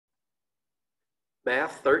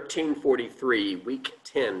Math 1343, Week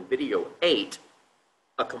 10, Video 8,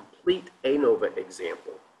 a complete ANOVA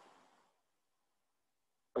example.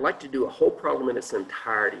 I'd like to do a whole problem in its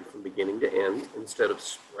entirety from beginning to end instead of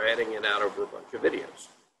spreading it out over a bunch of videos.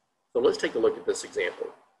 So let's take a look at this example.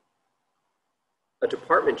 A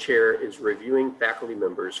department chair is reviewing faculty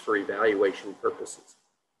members for evaluation purposes.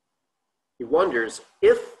 He wonders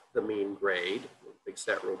if the mean grade, we'll fix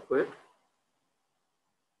that real quick.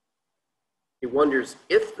 He wonders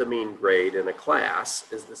if the mean grade in a class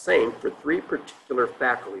is the same for three particular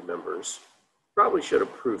faculty members. Probably should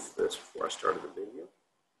have proofed this before I started the video.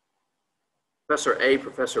 Professor A,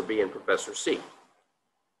 Professor B, and Professor C.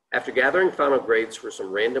 After gathering final grades for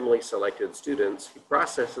some randomly selected students, he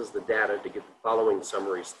processes the data to get the following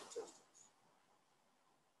summary statistics.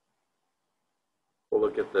 We'll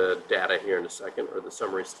look at the data here in a second, or the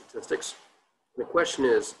summary statistics. And the question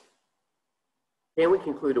is, can we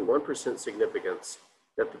conclude at 1% significance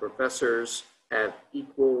that the professors have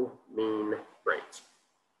equal mean grades?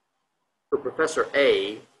 For Professor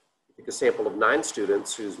A, we took a sample of 9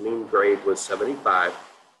 students whose mean grade was 75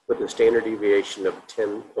 with a standard deviation of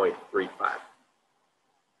 10.35.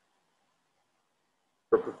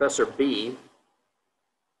 For Professor B,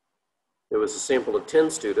 there was a sample of 10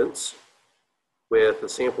 students with a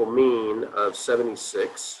sample mean of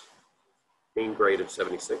 76, mean grade of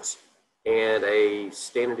 76, and a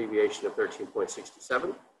standard deviation of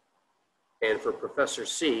 13.67. And for Professor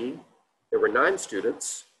C, there were 9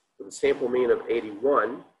 students with a sample mean of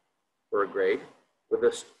 81 for a grade with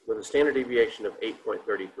a standard deviation of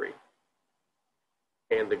 8.33.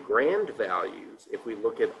 And the grand values, if we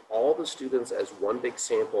look at all the students as one big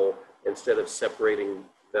sample instead of separating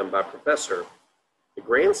them by professor, the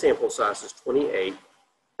grand sample size is 28,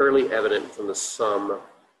 fairly evident from the sum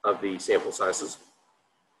of the sample sizes.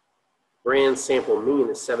 Grand sample mean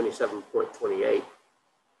is 77.28.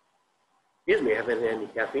 Excuse me, I haven't had any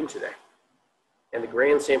caffeine today. And the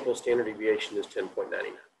grand sample standard deviation is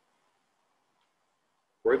 10.99.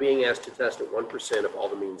 We're being asked to test at 1% if all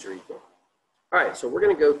the means are equal. All right, so we're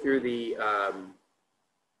going to go through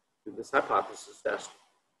this hypothesis test,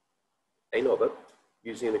 ANOVA,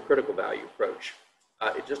 using the critical value approach.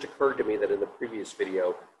 It just occurred to me that in the previous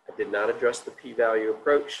video, I did not address the p-value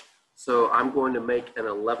approach. So I'm going to make an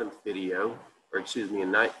 11th video, or excuse me, a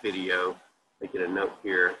 9th video, making a note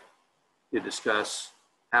here to discuss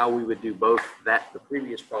how we would do both the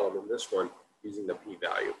previous problem and this one using the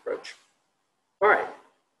p-value approach. All right,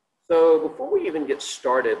 so before we even get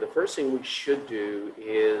started, the first thing we should do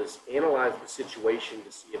is analyze the situation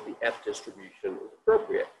to see if the F distribution is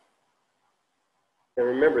appropriate. And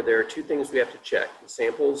remember, there are 2 things we have to check, the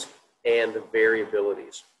samples and the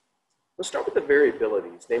variabilities. Let's start with the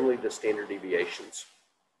variabilities, namely the standard deviations.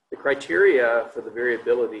 The criteria for the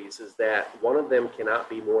variabilities is that one of them cannot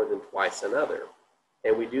be more than twice another.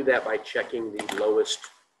 And we do that by checking the lowest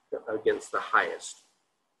against the highest.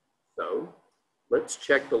 So let's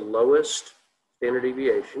check the lowest standard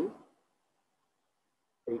deviation,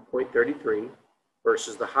 8.33,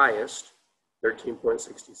 versus the highest,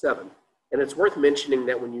 13.67. And it's worth mentioning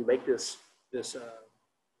that when you make this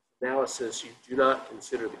analysis, you do not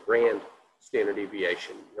consider the grand standard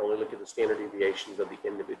deviation. You only look at the standard deviations of the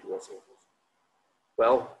individual samples.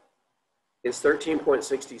 Well, is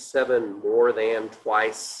 13.67 more than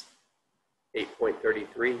twice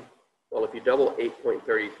 8.33? Well, if you double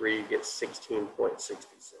 8.33, you get 16.66.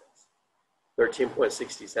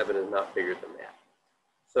 13.67 is not bigger than that.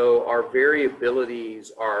 So our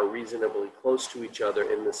variabilities are reasonably close to each other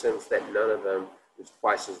in the sense that none of them is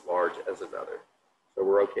twice as large as another. So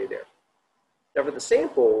we're okay there. Now for the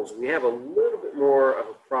samples, we have a little bit more of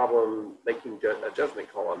a problem making a judgment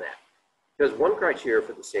call on that. Because one criteria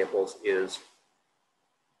for the samples is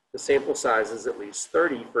the sample size is at least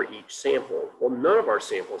 30 for each sample. Well, none of our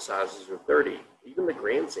sample sizes are 30. Even the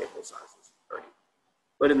grand sample size is 30.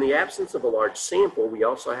 But in the absence of a large sample, we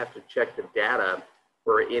also have to check the data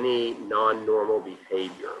for any non-normal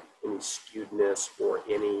behavior, any skewedness, or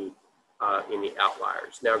any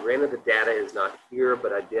outliers. Now, granted, the data is not here,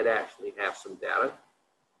 but I did actually have some data.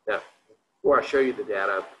 Now, before I show you the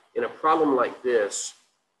data, in a problem like this,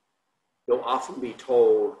 you'll often be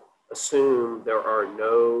told, assume there are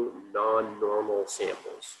no non-normal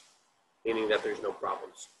samples, meaning that there's no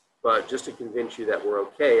problems. But just to convince you that we're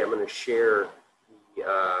okay, I'm going to share the,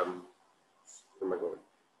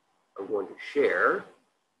 I'm going to share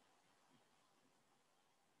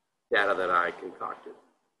data that I concocted.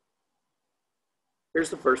 Here's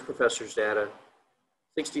the first professor's data,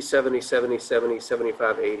 60, 70, 70, 70,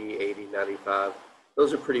 75, 80, 80, 95.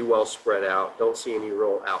 Those are pretty well spread out. Don't see any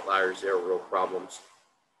real outliers there, real problems.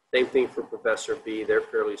 Same thing for Professor B. They're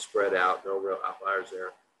fairly spread out, no real outliers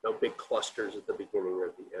there. No big clusters at the beginning or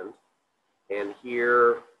at the end. And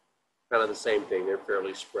here, kind of the same thing, they're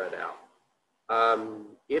fairly spread out.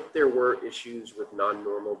 If there were issues with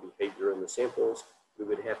non-normal behavior in the samples, we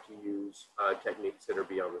would have to use techniques that are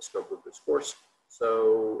beyond the scope of this course.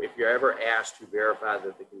 So if you're ever asked to verify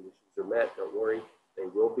that the conditions are met, don't worry, they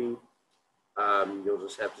will be. You'll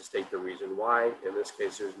just have to state the reason why. In this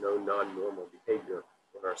case, there's no non-normal behavior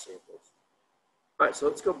in our samples. All right, so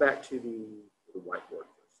let's go back to the whiteboard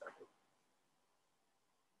for a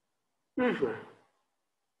second.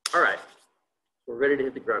 All right, we're ready to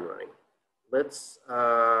hit the ground running. Let's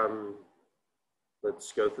go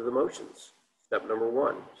through the motions. Step number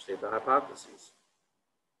 1, state the hypotheses.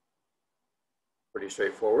 Pretty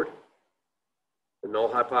straightforward. The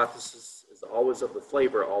null hypothesis is always of the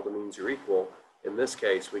flavor, all the means are equal. In this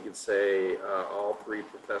case, we could say all 3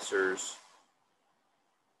 professors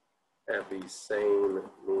have the same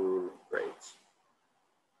mean grades,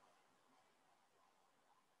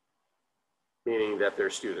 meaning that their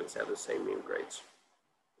students have the same mean grades.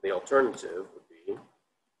 The alternative would be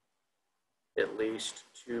at least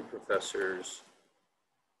 2 professors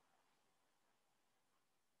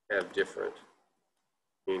have different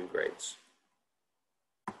mean grades.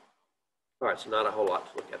 All right, so not a whole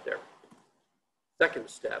lot to look at there. Second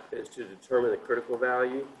step is to determine the critical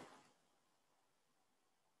value,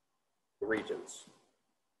 the regions.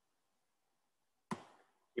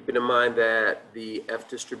 Keeping in mind that the F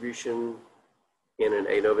distribution in an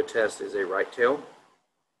ANOVA test is a right tail.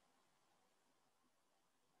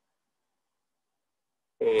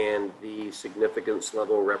 And the significance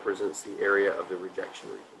level represents the area of the rejection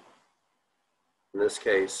region. In this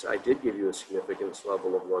case, I did give you a significance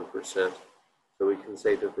level of 1%. So we can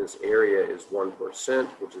say that this area is 1%,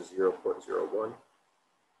 which is 0.01.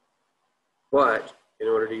 But in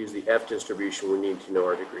order to use the F distribution, we need to know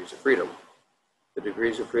our degrees of freedom. The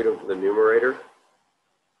degrees of freedom for the numerator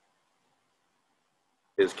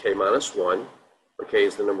is K minus 1, where K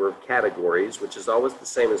is the number of categories, which is always the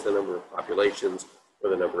same as the number of populations or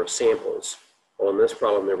the number of samples. Well, in this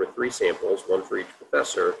problem, there were 3 samples, 1 for each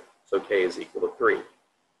professor, so K is equal to 3.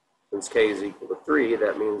 Since K is equal to 3,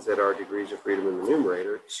 that means that our degrees of freedom in the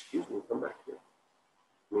numerator, come back here.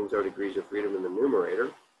 It means our degrees of freedom in the numerator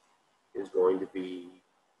is going to be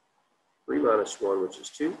 3 minus 1, which is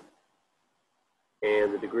 2.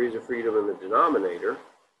 And the degrees of freedom in the denominator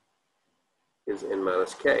is N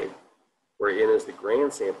minus K, where N is the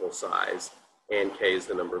grand sample size and K is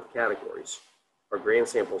the number of categories. Our grand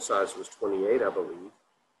sample size was 28, I believe.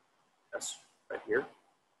 That's right here.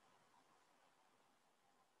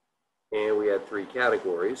 And we had 3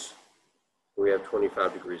 categories. We have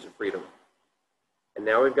 25 degrees of freedom. And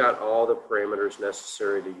now we've got all the parameters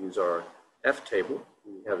necessary to use our F table.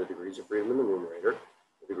 We have the degrees of freedom in the numerator,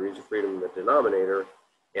 the degrees of freedom in the denominator,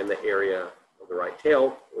 and the area of the right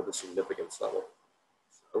tail, or the significance level.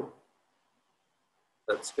 So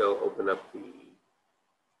let's go open up the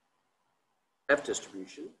F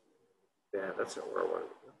distribution. Yeah, that's not where I wanted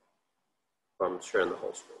to go. I'm sharing the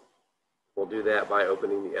whole screen. We'll do that by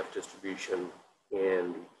opening the F distribution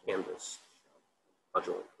in the Canvas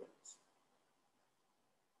module.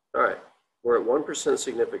 All right, we're at 1%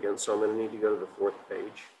 significance, so I'm going to need to go to the 4th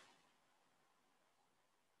page.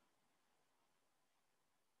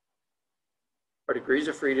 Our degrees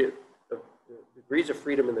of freedom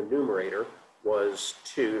in the numerator was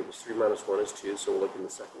 2. It was 3 minus 1 is 2, so we'll look in the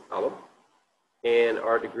 2nd column. And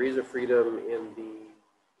our degrees of freedom in the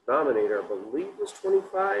denominator, I believe, was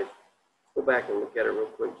 25. Go back and look at it real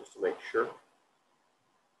quick just to make sure.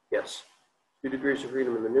 Yes, 2 degrees of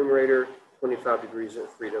freedom in the numerator, 25 degrees of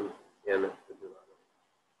freedom in the denominator.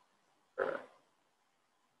 All right.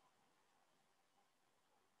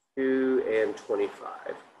 2 and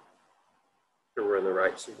 25. So we're in the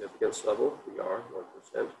right significance level. We are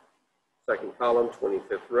 1%. 2nd column,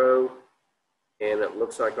 25th row. And it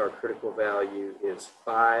looks like our critical value is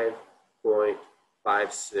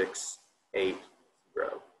 5.568.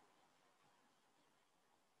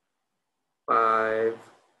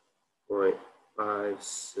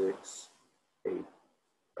 5.568. I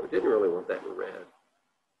didn't really want that in red.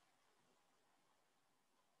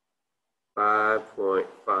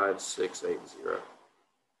 5.5680.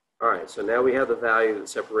 All right, so now we have the value that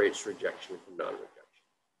separates rejection from non-rejection.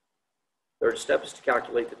 Third step is to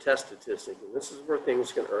calculate the test statistic, and this is where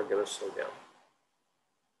things are going to slow down.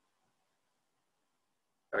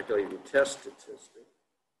 Calculate the test statistic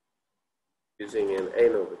using an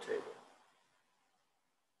ANOVA table.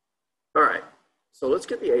 All right, so let's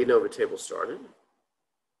get the ANOVA table started.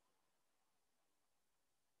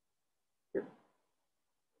 Here.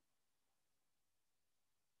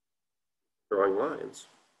 drawing lines.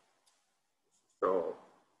 Draw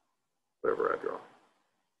whatever I draw.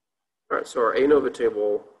 All right, so our ANOVA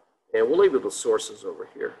table, and we'll label the sources over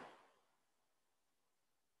here.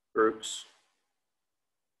 Groups,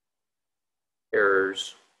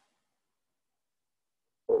 errors,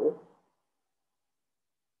 total.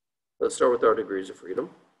 Let's start with our degrees of freedom,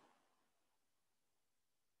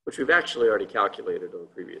 which we've actually already calculated on the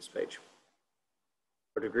previous page.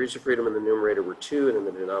 Our degrees of freedom in the numerator were 2, and in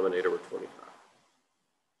the denominator were 25.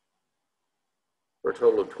 For a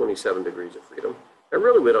total of 27 degrees of freedom. And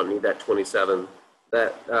really, we don't need that 27.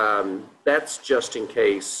 That's just in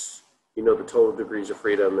case you know the total degrees of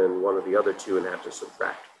freedom and one of the other two and have to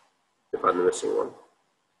subtract if I'm missing one.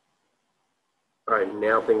 All right,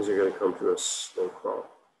 now things are going to come to a slow crawl.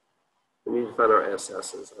 We need to find our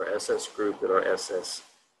SS's, our SS group and our SS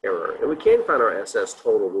error. And we can find our SS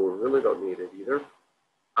total, but we really don't need it either.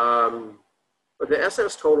 But the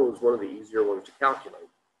SS total is one of the easier ones to calculate.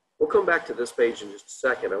 We'll come back to this page in just a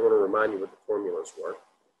second. I want to remind you what the formulas were.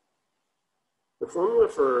 The formula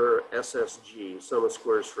for SSG, sum of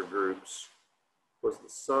squares for groups, was the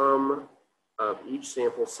sum of each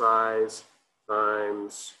sample size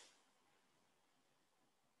times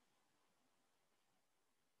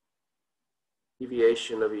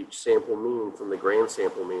deviation of each sample mean from the grand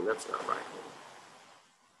sample mean. That's not right.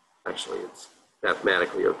 Actually, it's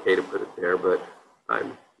mathematically okay to put it there, but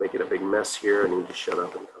I'm making a big mess here. I need to shut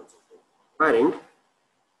up and concentrate. Writing.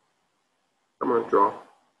 I'm going to draw.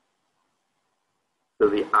 So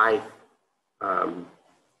the I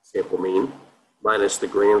sample mean minus the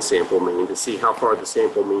grand sample mean to see how far the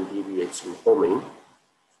sample mean deviates from the whole mean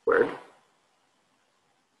squared.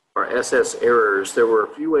 Our SS errors, there were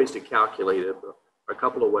a few ways to calculate it, a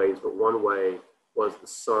couple of ways, but one way was the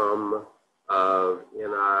sum of Ni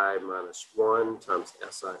minus 1 times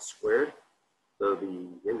Si squared. So the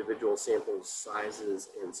individual sample sizes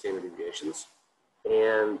and standard deviations.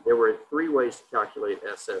 And there were 3 ways to calculate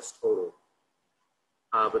SS total.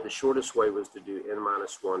 But the shortest way was to do N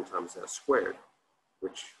minus 1 times S squared,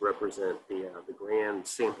 which represent the grand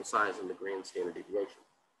sample size and the grand standard deviation.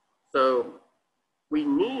 So we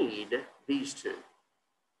need these two.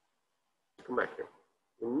 Come back here.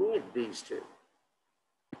 We need these two.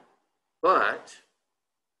 But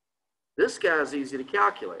this guy's easy to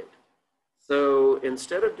calculate. So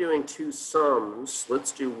instead of doing 2 sums,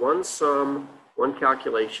 let's do 1 sum, 1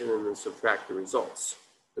 calculation, and then subtract the results.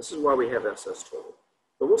 This is why we have SS total.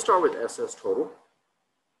 So we'll start with SS total.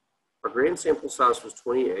 Our grand sample size was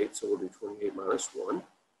 28, so we'll do 28 minus 1.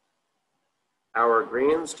 Our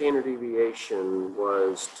grand standard deviation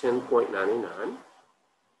was 10.99. And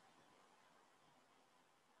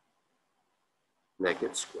that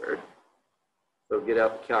gets squared. So get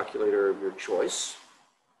out the calculator of your choice.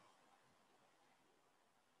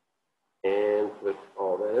 And put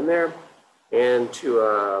all that in there. And to,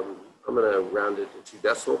 I'm going to round it to 2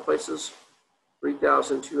 decimal places.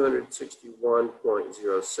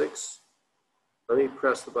 3,261.06. Let me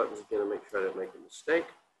press the buttons again and make sure I didn't make a mistake.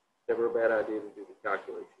 Never a bad idea to do the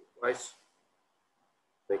calculation twice.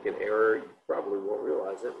 Make an error, you probably won't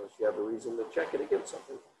realize it unless you have a reason to check it against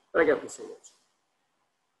something. But I got the same answer.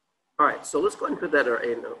 All right, so let's go ahead and put that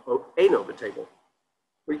in our ANOVA table.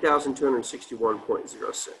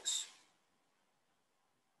 3,261.06.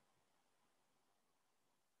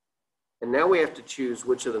 And now we have to choose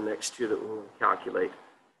which of the next 2 that we want to calculate.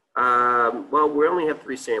 Well, we only have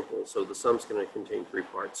 3 samples, so the sum's going to contain 3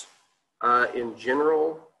 parts. In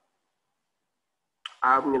general,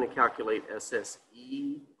 I'm going to calculate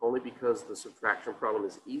SSE only because the subtraction problem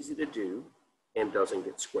is easy to do and doesn't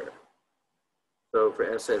get squared. So for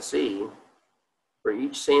SSE, for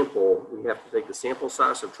each sample, we have to take the sample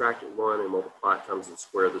size, subtract it 1, and multiply it times the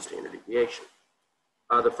square of the standard deviation.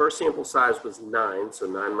 The first sample size was 9, so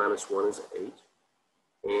 9 minus 1 is 8.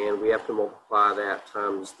 And we have to multiply that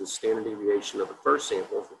times the standard deviation of the first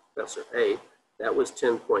sample for Professor A. That was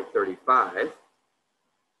 10.35.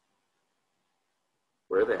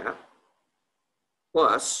 Where that?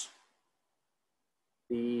 Plus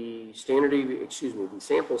the standard deviation, the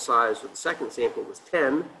sample size for the second sample was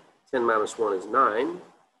 10. 10 minus 1 is 9.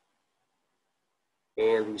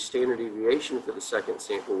 And the standard deviation for the second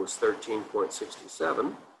sample was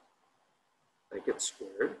 13.67. That gets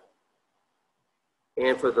squared.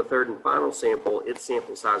 And for the third and final sample, its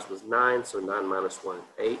sample size was 9, so 9 minus 1 is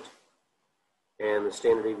 8. And the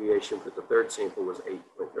standard deviation for the third sample was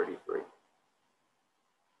 8.33.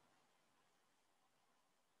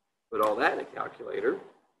 Put all that in a calculator.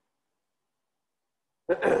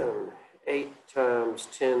 8 times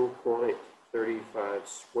 10.35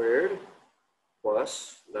 squared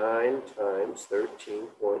plus 9 times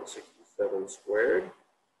 13.67 7 squared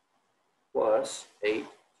plus 8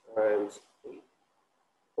 times 8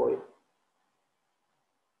 point.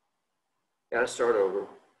 Gotta start over.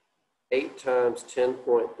 8 times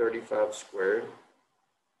 10.35 squared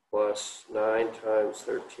plus 9 times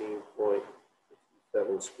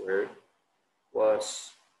 13.57 squared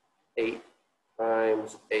plus 8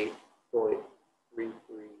 times 8.33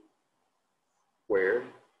 squared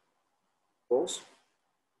equals,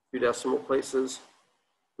 2 decimal places,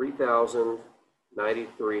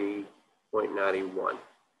 3,093.91.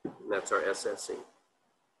 And that's our SSE.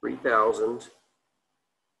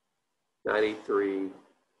 3,093.91, I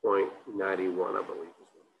believe is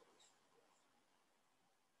what it is.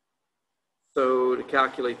 So to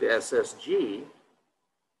calculate the SSG,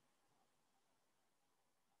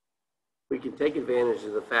 we can take advantage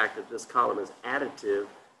of the fact that this column is additive,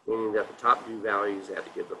 meaning that the top two values have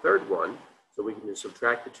to give the third one. So we can just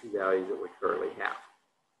subtract the two values that we currently have.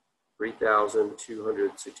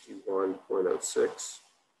 3,261.06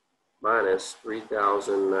 minus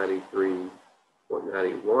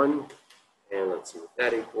 3,093.91. And let's see what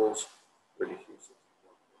that equals.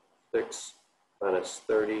 32.6 minus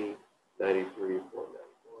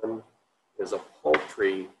 30.93.91 is a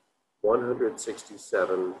paltry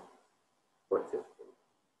 167.15.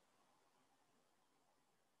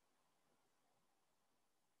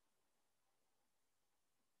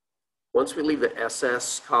 Once we leave the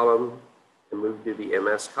SS column and move to the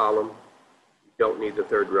MS column, you don't need the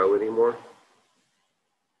third row anymore.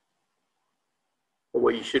 But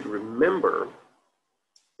what you should remember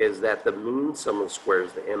is that the mean sum of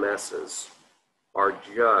squares, the MS's, are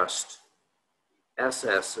just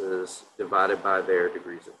SS's divided by their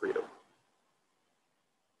degrees of freedom.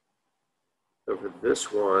 So for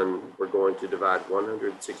this one, we're going to divide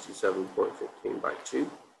 167.15 by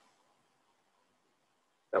 2.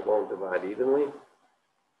 That won't divide evenly,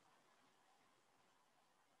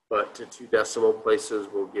 but to 2 decimal places,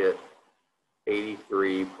 we'll get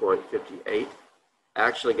 83.58. I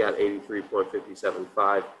actually got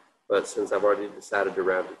 83.575, but since I've already decided to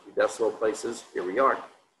round to 2 decimal places, here we are.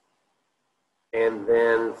 And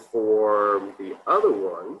then for the other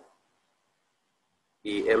one,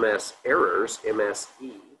 the MS errors,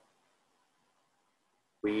 MSE,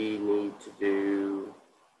 we need to do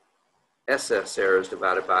SS errors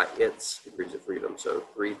divided by its degrees of freedom. So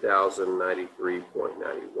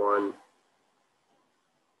 3,093.91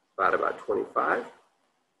 divided by 25.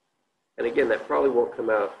 And again, that probably won't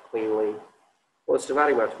come out cleanly. Well, it's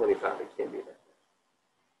dividing by 25. It can't be that.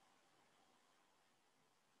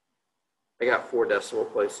 I got 4 decimal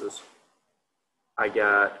places. I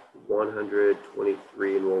got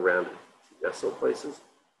 123, and we'll round it to 2 decimal places,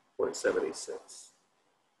 0.76.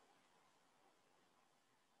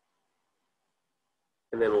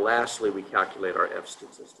 And then lastly, we calculate our F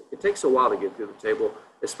statistic. It takes a while to get through the table,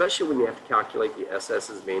 especially when you have to calculate the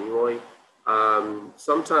SS's manually.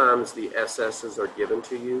 Sometimes the SS's are given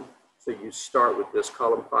to you, so you start with this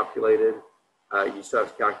column populated. You still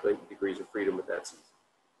have to calculate the degrees of freedom, but that's easy.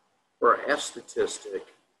 For our F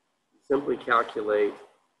statistic, you simply calculate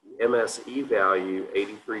the MSE value,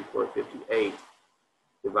 83.58,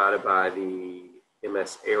 divided by the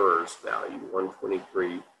MS errors value,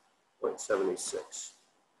 123.76.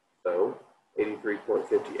 So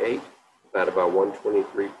 83.58 divided by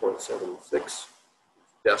 123.76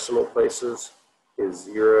 decimal places is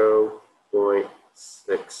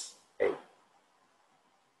 0.68.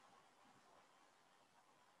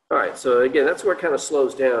 All right, so again, that's where it kind of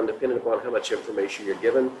slows down depending upon how much information you're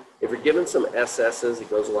given. If you're given some SS's,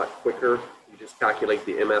 it goes a lot quicker. You just calculate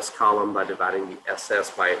the MS column by dividing the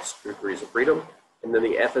SS by its degrees of freedom. And then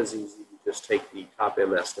the F is easy. You just take the top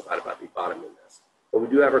MS divided by the bottom MS. But we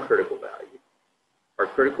do have our critical value. Our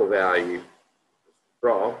critical value,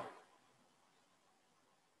 draw,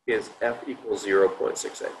 is F equals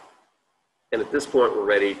 0.68. And at this point, we're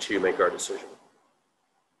ready to make our decision.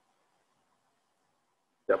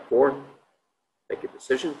 Step 4, make a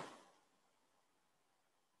decision.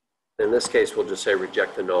 In this case, we'll just say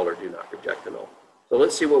reject the null or do not reject the null. So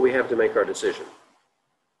let's see what we have to make our decision.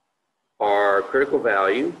 Our critical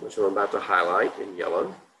value, which I'm about to highlight in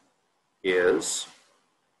yellow, is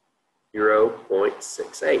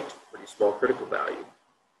 0.68, pretty small critical value.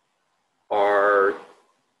 Our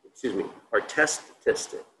test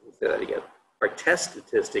statistic, let me say that again. Our test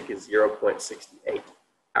statistic is 0.68.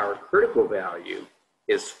 Our critical value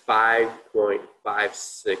is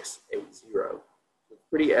 5.5680. It's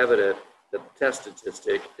pretty evident that the test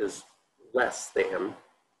statistic is less than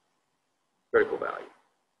critical value.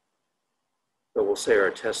 So we'll say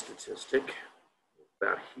our test statistic is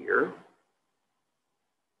about here.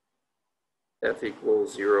 F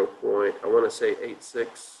equals 0. I want to say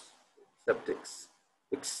 86,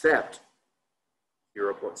 except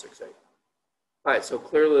 0.68. All right, so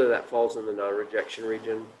clearly that falls in the non-rejection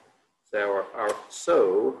region.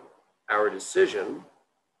 So our decision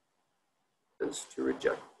is to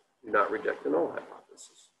do not reject the null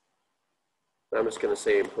hypothesis. I'm just going to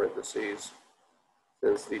say in parentheses,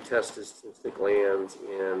 since the test statistic lands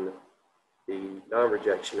in the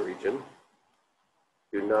non-rejection region,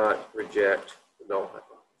 do not reject the null hypothesis.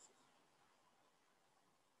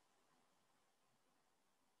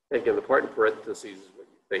 Again, the part in parentheses is what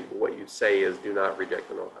you think, but what you say is do not reject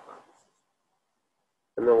the null hypothesis.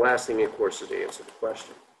 And the last thing, of course, is to answer the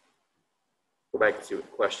question. Go back and see what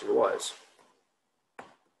the question was.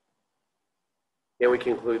 Can we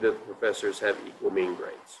conclude that the professors have equal mean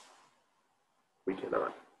grades? We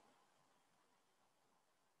cannot.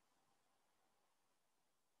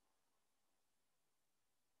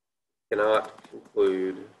 Cannot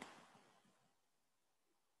conclude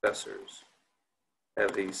professors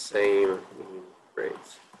have the same mean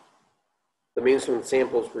grades. The means from the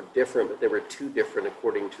samples were different, but they were too different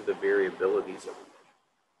according to the variabilities of the measure.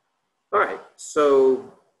 All right,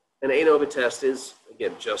 so an ANOVA test is,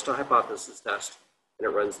 again, just a hypothesis test, and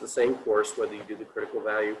it runs the same course whether you do the critical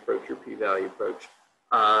value approach or p-value approach.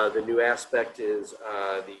 The new aspect is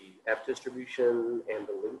the F distribution and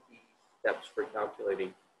the lengthy steps for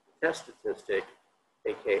calculating the test statistic,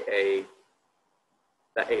 aka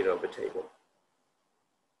the ANOVA table.